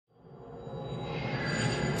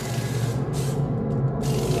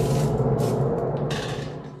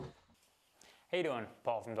you doing?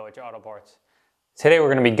 Paul from VW Auto Parts. Today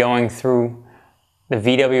we're going to be going through the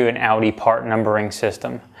VW and Audi part numbering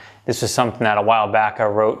system. This was something that a while back I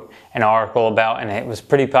wrote an article about, and it was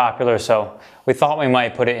pretty popular, so we thought we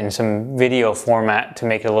might put it in some video format to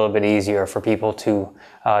make it a little bit easier for people to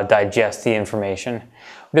digest the information.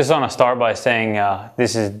 I just want to start by saying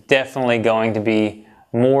this is definitely going to be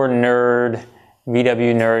more nerd,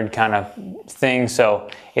 VW nerd kind of thing, so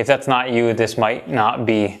if that's not you, this might not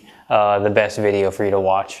be the best video for you to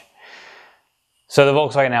watch. So the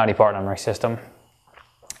Volkswagen Audi part numbering system.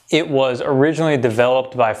 It was originally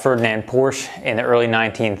developed by Ferdinand Porsche in the early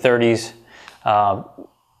 1930s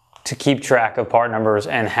to keep track of part numbers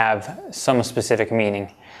and have some specific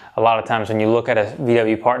meaning. A lot of times when you look at a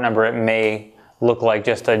VW part number, it may look like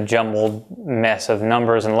just a jumbled mess of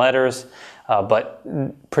numbers and letters,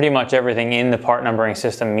 but pretty much everything in the part numbering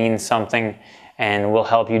system means something and will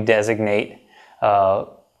help you designate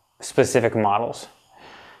specific models.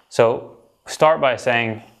 So start by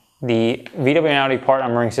saying the VW and Audi part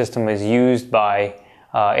numbering system was used by,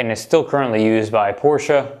 and is still currently used by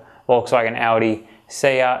Porsche, Volkswagen, Audi,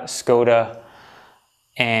 Seat, Skoda,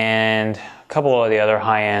 and a couple of the other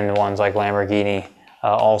high-end ones like Lamborghini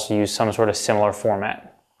also use some sort of similar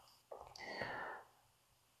format.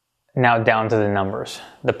 Now down to the numbers.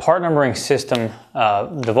 The part numbering system,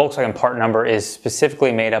 the Volkswagen part number is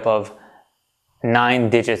specifically made up of 9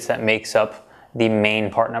 digits that makes up the main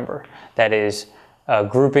part number. That is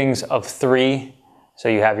groupings of 3. So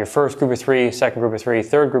you have your first group of 3, second group of 3,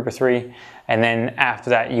 third group of 3, and then after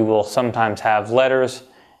that you will sometimes have letters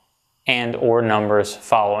and or numbers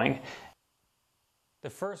following. The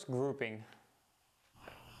first grouping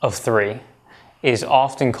of 3 is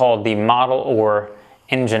often called the model or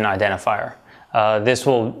engine identifier. This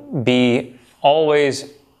will be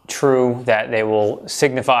always true that they will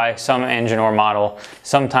signify some engine or model,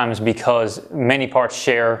 sometimes because many parts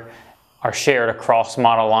are shared across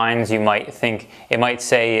model lines. You might think it might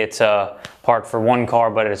say it's a part for one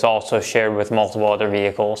car, but it's also shared with multiple other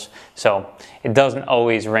vehicles. So it doesn't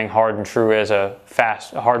always ring hard and true as a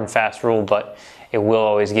hard and fast rule, but it will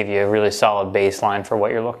always give you a really solid baseline for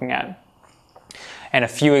what you're looking at. And a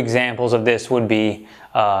few examples of this would be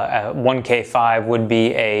 1K5 would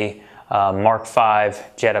be a Mark V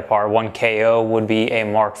Jetta part, 1KO would be a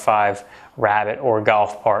Mark V Rabbit or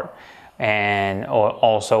Golf part, and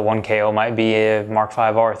also 1KO might be a Mark V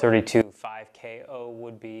R32, 5KO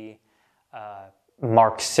would be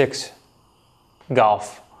Mark VI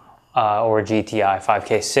Golf or GTI,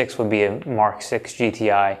 5K6 would be a Mark VI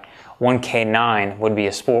GTI, 1K9 would be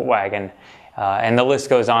a Sport Wagon, and the list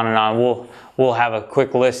goes on and on. We'll have a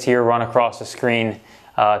quick list here run across the screen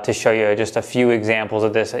to show you just a few examples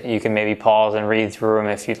of this that you can maybe pause and read through them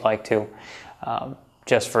if you'd like to,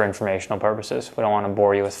 just for informational purposes. We don't want to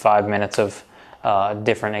bore you with 5 minutes of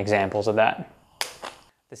different examples of that.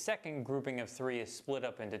 The second grouping of 3 is split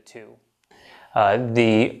up into 2.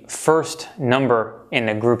 The first number in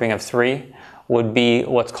the grouping of 3 would be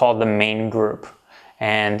what's called the main group,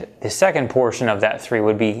 and the second portion of that 3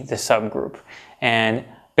 would be the subgroup. And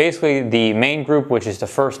basically the main group, which is the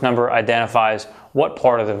first number, identifies what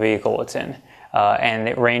part of the vehicle it's in. And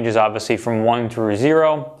it ranges obviously from 1 through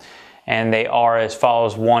 0, and they are as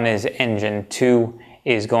follows. 1 is engine, 2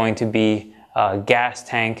 is going to be gas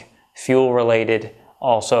tank, fuel related,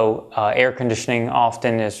 also air conditioning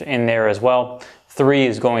often is in there as well. 3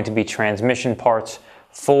 is going to be transmission parts,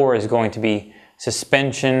 4 is going to be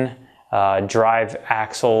suspension, drive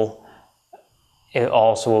axle, it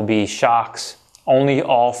also will be shocks, only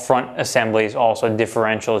all front assemblies, also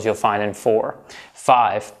differentials you'll find in 4.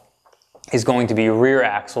 5 is going to be rear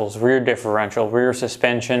axles, rear differential, rear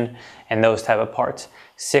suspension, and those type of parts.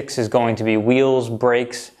 6 is going to be wheels,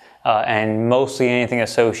 brakes, and mostly anything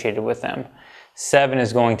associated with them. 7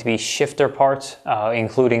 is going to be shifter parts,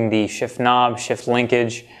 including the shift knob, shift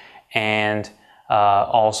linkage, and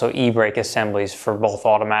also e-brake assemblies for both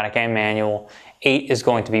automatic and manual. 8 is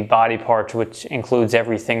going to be body parts, which includes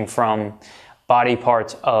everything from body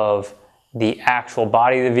parts of the actual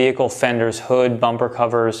body of the vehicle, fenders, hood, bumper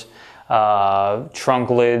covers, trunk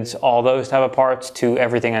lids, all those type of parts, to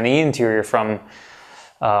everything on the interior from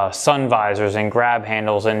sun visors and grab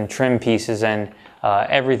handles and trim pieces and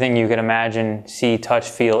everything you can imagine, see, touch,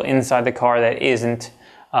 feel inside the car that isn't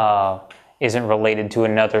related to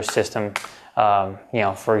another system.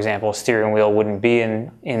 For example, a steering wheel wouldn't be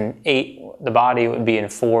in 8, the body would be in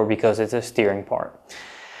 4 because it's a steering part.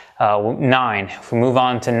 9, if we move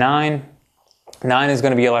on to 9 is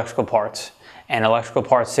going to be electrical parts, and electrical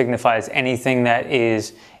parts signifies anything that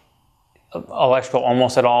is electrical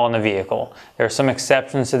almost at all in the vehicle. There are some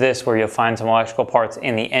exceptions to this where you'll find some electrical parts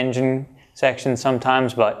in the engine section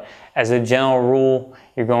sometimes, but as a general rule,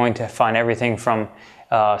 you're going to find everything from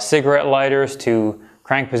cigarette lighters to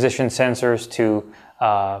crank position sensors to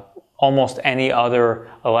almost any other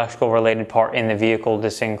electrical related part in the vehicle.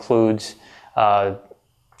 This includes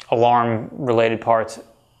alarm related parts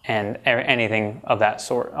and anything of that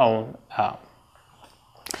sort.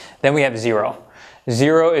 Then we have 0.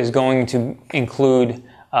 0 is going to include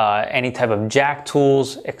any type of jack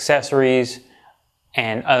tools, accessories,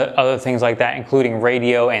 and other things like that, including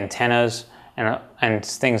radio, antennas, and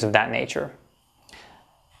things of that nature.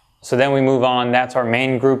 So then we move on. That's our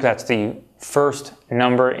main group. That's the first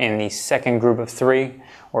number in the second group of 3.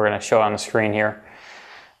 We're going to show on the screen here.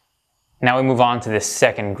 Now we move on to the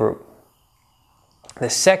second group. The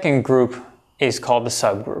second group is called the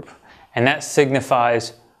subgroup, and that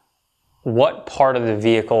signifies what part of the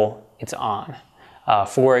vehicle it's on.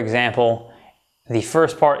 For example, the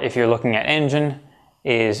first part, if you're looking at engine,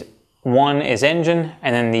 is 1 is engine,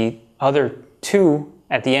 and then the other 2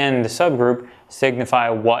 at the end, the subgroup, signify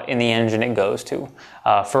what in the engine it goes to.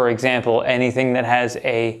 For example, anything that has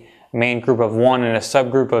a main group of 1 and a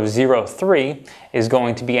subgroup of 0,3 is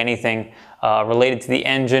going to be anything related to the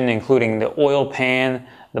engine, including the oil pan,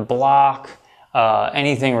 the block,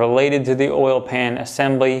 anything related to the oil pan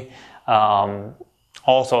assembly.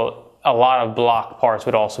 Also, a lot of block parts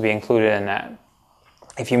would also be included in that.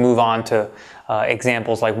 If you move on to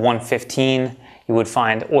examples like 115, you would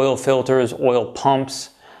find oil filters, oil pumps,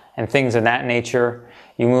 and things of that nature.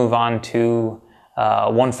 You move on to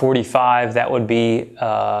 145, that would be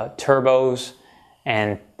turbos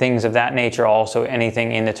and things of that nature. Also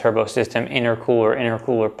anything in the turbo system,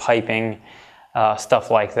 intercooler piping,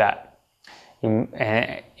 stuff like that.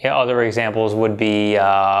 And other examples would be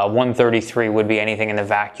 133 would be anything in the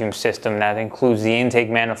vacuum system. That includes the intake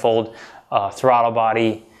manifold, throttle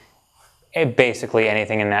body, basically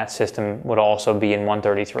anything in that system would also be in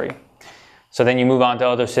 133. So then you move on to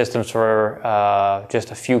other systems for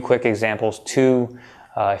just a few quick examples.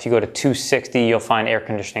 If you go to 260, you'll find air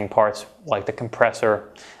conditioning parts like the compressor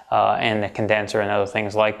and the condenser and other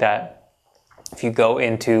things like that. If you go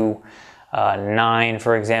into 9,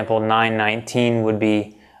 for example, 919 would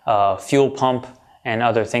be fuel pump and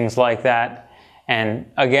other things like that.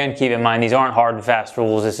 And again, keep in mind, these aren't hard and fast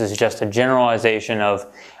rules. This is just a generalization of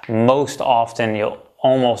most often, you'll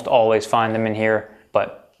almost always find them in here,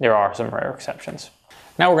 but there are some rare exceptions.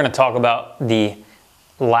 Now we're going to talk about the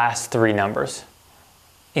last 3 numbers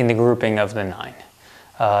in the grouping of the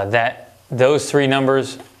 9. Those 3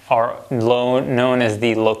 numbers are known as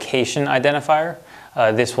the location identifier.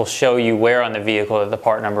 This will show you where on the vehicle that the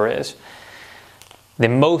part number is. The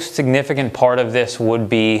most significant part of this would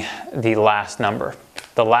be the last number.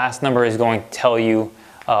 The last number is going to tell you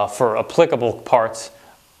for applicable parts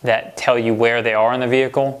that tell you where they are in the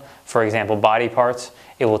vehicle. For example, body parts,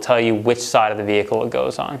 it will tell you which side of the vehicle it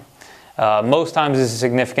goes on. Most times this is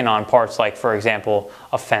significant on parts like, for example,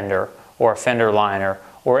 a fender or a fender liner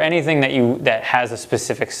or anything that has a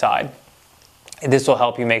specific side. This will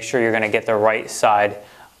help you make sure you're going to get the right side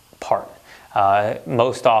part.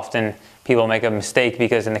 Most often people make a mistake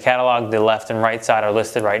because in the catalog the left and right side are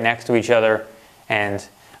listed right next to each other, and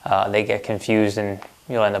they get confused and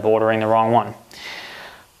you'll end up ordering the wrong one.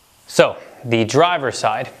 So the driver's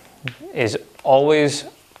side is always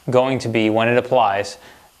going to be, when it applies,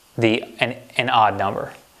 an odd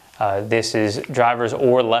number. This is driver's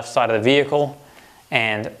or left side of the vehicle,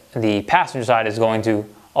 and the passenger side is going to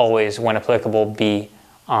always, when applicable, be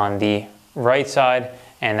on the right side,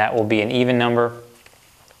 and that will be an even number.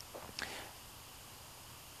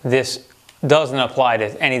 This doesn't apply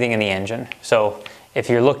to anything in the engine. So if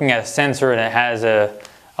you're looking at a sensor and it has a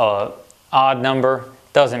odd number,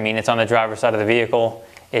 doesn't mean it's on the driver's side of the vehicle.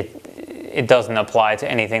 It doesn't apply to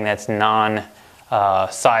anything that's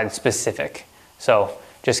non-side specific. So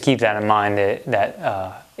just keep that in mind,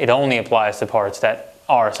 that it only applies to parts that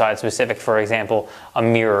are side specific. For example, a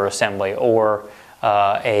mirror assembly, or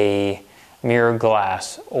a mirror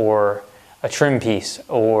glass, or a trim piece,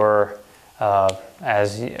 or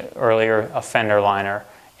as earlier, a fender liner,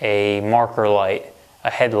 a marker light, a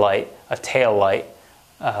headlight, a tail light.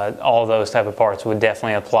 All those type of parts would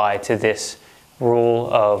definitely apply to this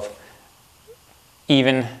rule of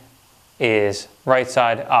even is right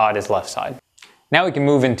side, odd is left side. Now we can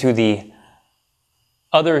move into the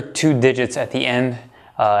other 2 digits at the end.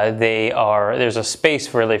 There's a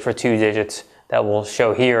space really for 2 digits that we'll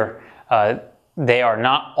show here. They are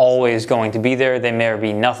not always going to be there. There may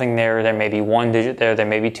be nothing there. There may be 1 digit there. There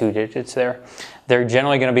may be 2 digits there. They're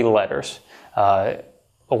generally going to be letters,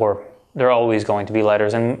 or they're always going to be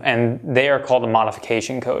letters, and they are called a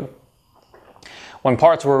modification code. when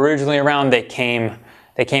parts were originally around, they came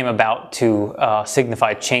about to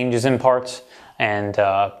signify changes in parts, and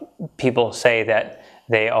people say that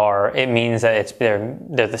it means that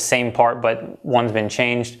they're the same part, but one's been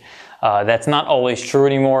changed. That's not always true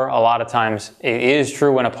anymore. A lot of times it is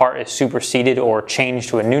true when a part is superseded or changed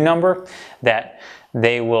to a new number, that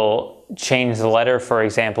they will change the letter. For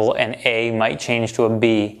example, an A might change to a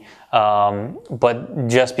B, but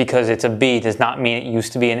just because it's a B does not mean it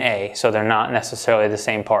used to be an A, so they're not necessarily the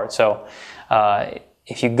same part. So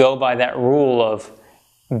if you go by that rule of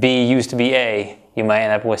B used to be A, you might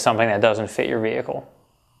end up with something that doesn't fit your vehicle.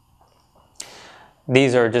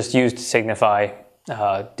 These are just used to signify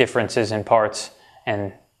differences in parts,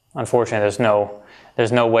 and unfortunately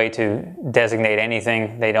there's no way to designate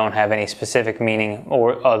anything. They don't have any specific meaning,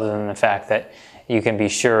 or other than the fact that you can be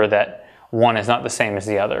sure that one is not the same as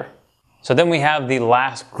the other. So then we have the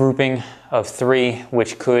last grouping of 3,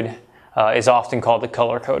 which is often called the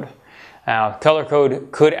color code. Now, color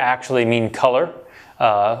code could actually mean color,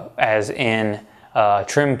 as in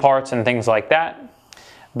trim parts and things like that,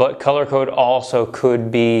 but color code also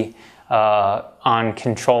could be on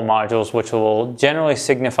control modules, which will generally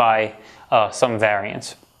signify some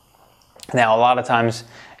variance. Now, a lot of times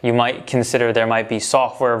you might consider there might be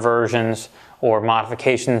software versions or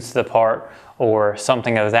modifications to the part or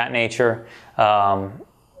something of that nature.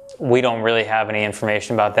 We don't really have any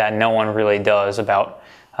information about that. No one really does. About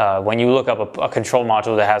when you look up a control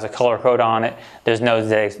module that has a color code on it, there's no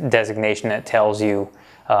designation that tells you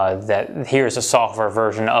that here's a software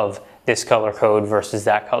version of this color code versus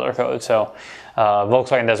that color code. So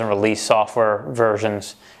Volkswagen doesn't release software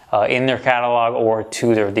versions in their catalog or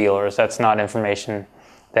to their dealers. That's not information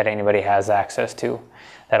that anybody has access to.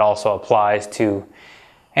 That also applies to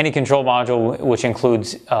any control module, which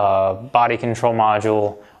includes body control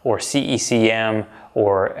module or CECM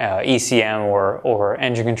or ECM or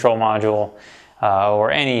engine control module or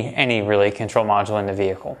any really control module in the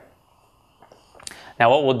vehicle. Now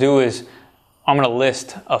what we'll do is I'm going to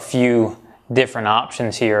list a few different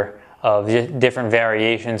options here of different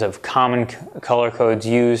variations of common color codes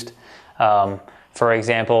used. For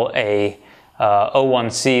example, a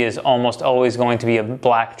 01C is almost always going to be a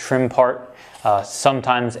black trim part,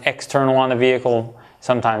 sometimes external on the vehicle,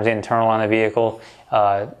 sometimes internal on the vehicle.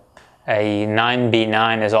 A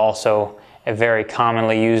 9B9 is also a very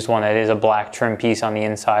commonly used one that is a black trim piece on the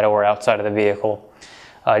inside or outside of the vehicle.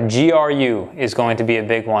 GRU is going to be a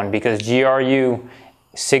big one, because GRU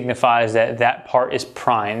signifies that that part is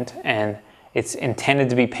primed and it's intended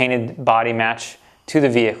to be painted body match to the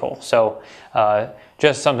vehicle. So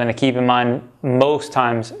just something to keep in mind. Most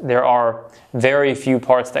times there are very few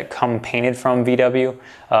parts that come painted from VW,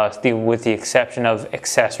 with the exception of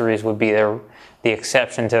accessories would be the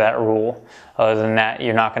exception to that rule. Other than that,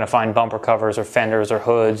 you're not going to find bumper covers or fenders or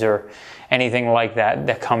hoods or anything like that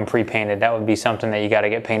that come pre-painted. That would be something that you got to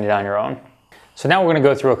get painted on your own. So now we're going to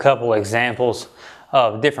go through a couple examples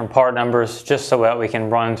of different part numbers, just so that we can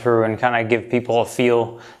run through and kind of give people a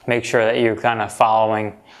feel, make sure that you're kind of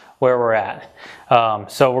following where we're at.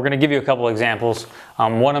 So we're going to give you a couple examples.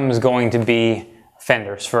 One of them is going to be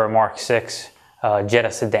fenders for a Mark 6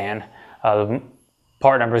 Jetta sedan. The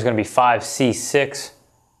part number is going to be 5C6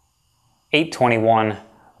 821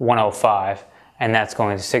 105, and that's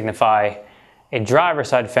going to signify a driver's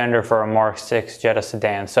side fender for a Mark 6 Jetta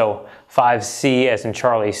sedan. So 5C as in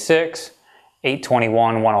Charlie 6,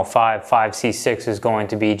 821 105, 5C6 is going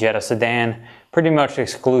to be Jetta sedan. Pretty much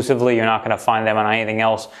exclusively, you're not going to find them on anything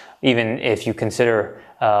else, even if you consider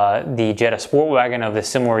the Jetta Sportwagen of the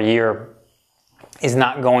similar year is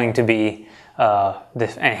not going to be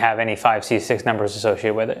have any 5C6 numbers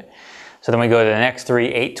associated with it. So then we go to the next 3,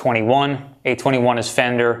 821. 821 is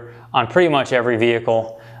fender on pretty much every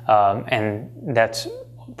vehicle, and that's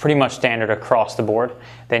pretty much standard across the board.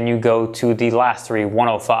 Then you go to the last 3,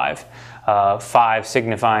 105. 5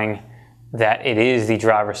 signifying that it is the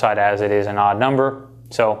driver's side, as it is an odd number.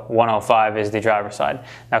 So 105 is the driver's side.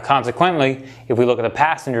 Now consequently, if we look at the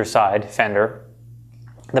passenger side fender,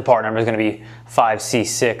 the part number is going to be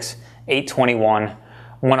 5C6 821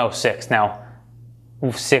 106. Now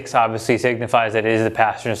 6 obviously signifies that it is the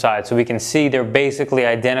passenger side, so we can see they're basically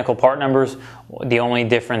identical part numbers. The only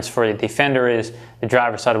difference for the fender is the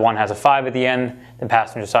driver's side one has a 5 at the end, the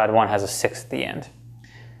passenger side one has a 6 at the end.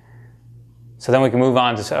 So then we can move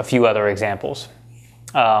on to a few other examples.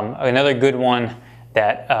 Another good one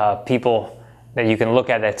that that you can look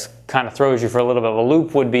at that kind of throws you for a little bit of a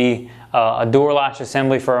loop would be a door latch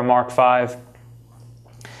assembly for a Mark 5.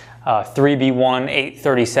 3B1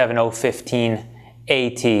 837 015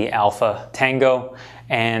 AT Alpha Tango,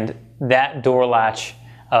 and that door latch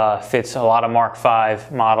fits a lot of Mark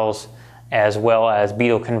V models, as well as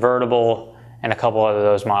Beetle convertible and a couple of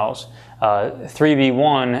those models.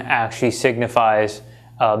 3B1 actually signifies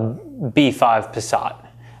B5 Passat,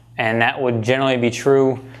 and that would generally be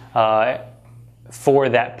true for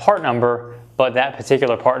that part number, but that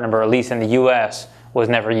particular part number, at least in the US, was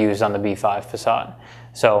never used on the B5 Passat.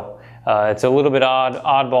 So it's a little bit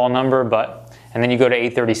oddball number, but, and then you go to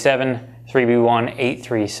 837, 3B1,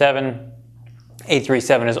 837.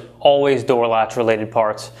 837 is always door latch related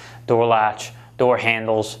parts, door latch, door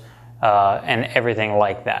handles, and everything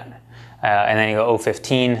like that. And then you go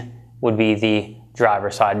 015 would be the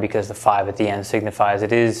driver's side, because the 5 at the end signifies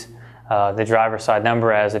it is the driver's side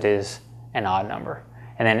number, as it is an odd number.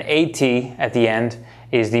 And then AT at the end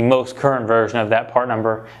is the most current version of that part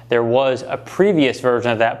number. There was a previous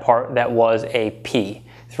version of that part that was a P,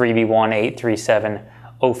 3B1, 837,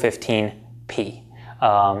 015 P.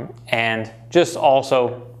 And just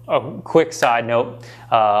also a quick side note,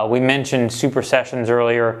 we mentioned supersessions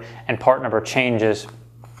earlier and part number changes.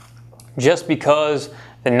 Just because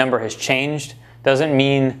the number has changed doesn't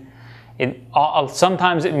mean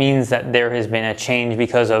sometimes it means that there has been a change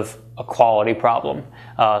because of a quality problem.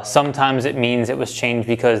 Sometimes it means it was changed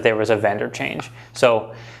because there was a vendor change.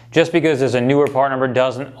 So just because there's a newer part number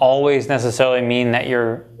doesn't always necessarily mean that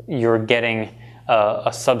you're getting a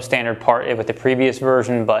substandard part with the previous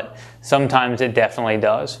version, but sometimes it definitely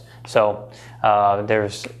does. So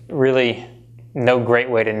there's really no great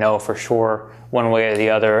way to know for sure one way or the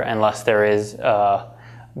other, unless there is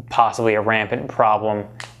possibly a rampant problem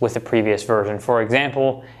with the previous version. For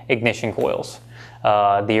example, ignition coils.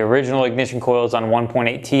 The original ignition coils on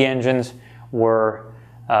 1.8T engines were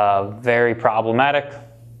very problematic.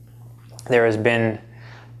 There has been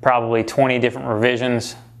probably 20 different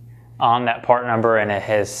revisions on that part number, and it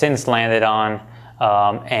has since landed on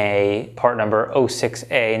a part number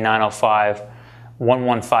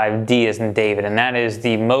 06A905-115D as in David, and that is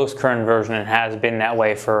the most current version and has been that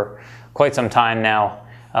way for quite some time now.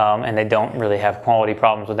 And they don't really have quality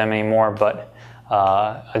problems with them anymore, but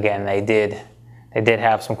again, they did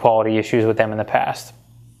have some quality issues with them in the past.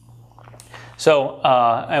 So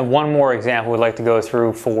and one more example we'd like to go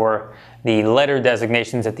through for the letter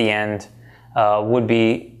designations at the end would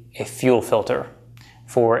be a fuel filter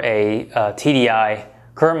for a TDI,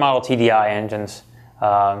 current model TDI engines,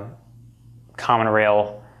 common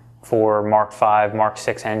rail for Mark V, Mark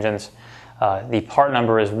VI engines. The part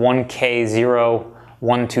number is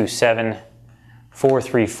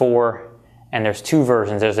 1K0127-434, and there's two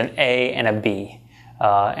versions. There's an A and a B.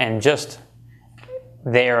 And just,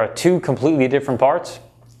 they are two completely different parts.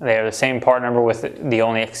 They are the same part number, with the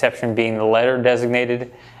only exception being the letter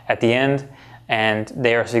designated at the end, and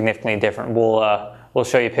they are significantly different. We'll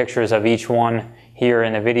show you pictures of each one here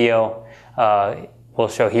in the video. We'll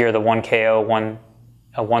show here the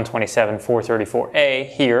 1K0127-434A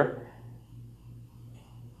here,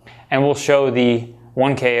 and we'll show the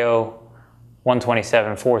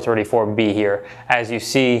 1K0127-434B here. As you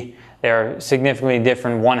see, they're significantly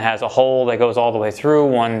different. One has a hole that goes all the way through,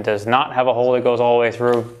 one does not have a hole that goes all the way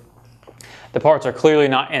through. The parts are clearly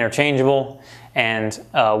not interchangeable, and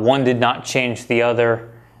one did not change the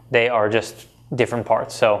other. They are just different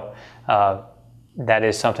parts. So that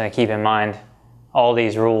is something to keep in mind. All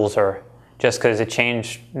these rules are just because it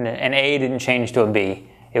changed, an A didn't change to a B.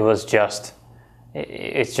 It's just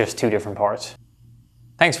two different parts.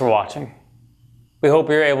 Thanks for watching. We hope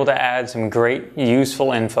you're able to add some great,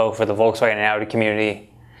 useful info for the Volkswagen and Audi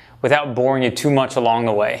community without boring you too much along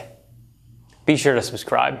the way. Be sure to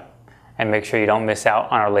subscribe and make sure you don't miss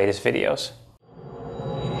out on our latest videos.